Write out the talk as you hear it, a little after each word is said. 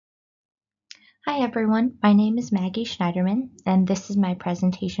Hi everyone, my name is Maggie Schneiderman, and this is my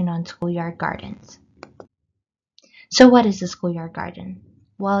presentation on schoolyard gardens. So what is a schoolyard garden?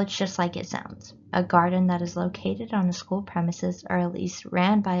 Well, it's just like it sounds, a garden that is located on a school premises or at least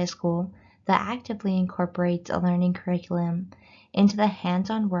ran by a school that actively incorporates a learning curriculum into the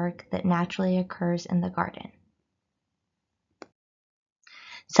hands-on work that naturally occurs in the garden.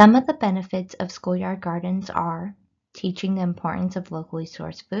 Some of the benefits of schoolyard gardens are teaching the importance of locally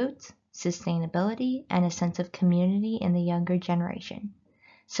sourced foods, sustainability, and a sense of community in the younger generation,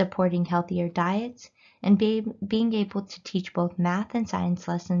 supporting healthier diets, and being able to teach both math and science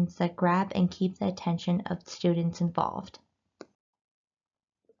lessons that grab and keep the attention of students involved.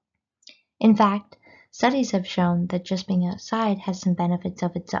 In fact, studies have shown that just being outside has some benefits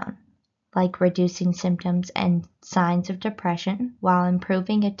of its own, like reducing symptoms and signs of depression while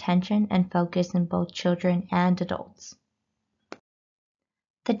improving attention and focus in both children and adults.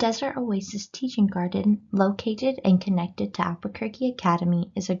 The Desert Oasis Teaching Garden, located and connected to Albuquerque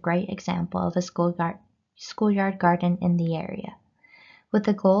Academy, is a great example of a schoolyard garden in the area, with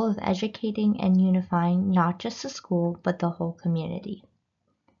the goal of educating and unifying not just the school but the whole community.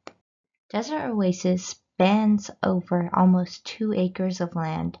 Desert Oasis spans over almost 2 acres of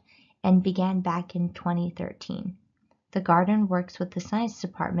land and began back in 2013. The garden works with the science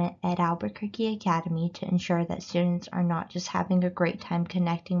department at Albuquerque Academy to ensure that students are not just having a great time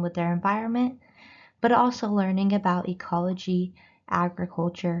connecting with their environment, but also learning about ecology,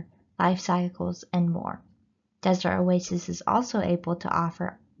 agriculture, life cycles, and more. Desert Oasis is also able to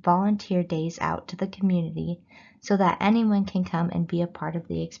offer volunteer days out to the community so that anyone can come and be a part of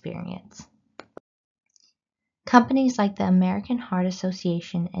the experience. Companies like the American Heart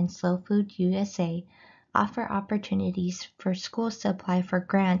Association and Slow Food USA offer opportunities for schools to apply for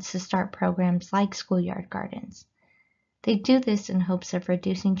grants to start programs like schoolyard gardens. They do this in hopes of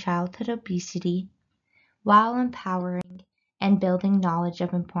reducing childhood obesity while empowering and building knowledge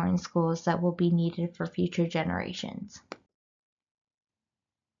of important schools that will be needed for future generations.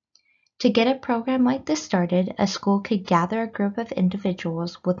 To get a program like this started, a school could gather a group of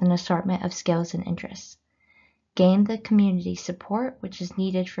individuals with an assortment of skills and interests, gain the community support which is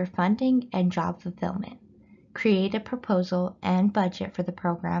needed for funding and job fulfillment, create a proposal and budget for the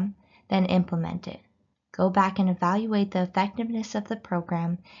program, then implement it. Go back and evaluate the effectiveness of the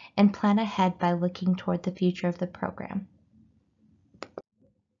program and plan ahead by looking toward the future of the program.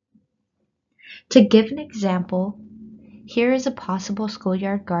 To give an example, here is a possible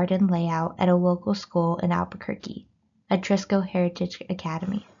schoolyard garden layout at a local school in Albuquerque, Atrisco Heritage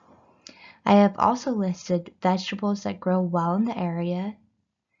Academy. I have also listed vegetables that grow well in the area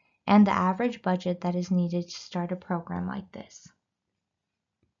and the average budget that is needed to start a program like this.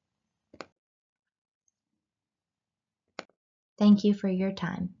 Thank you for your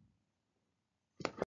time.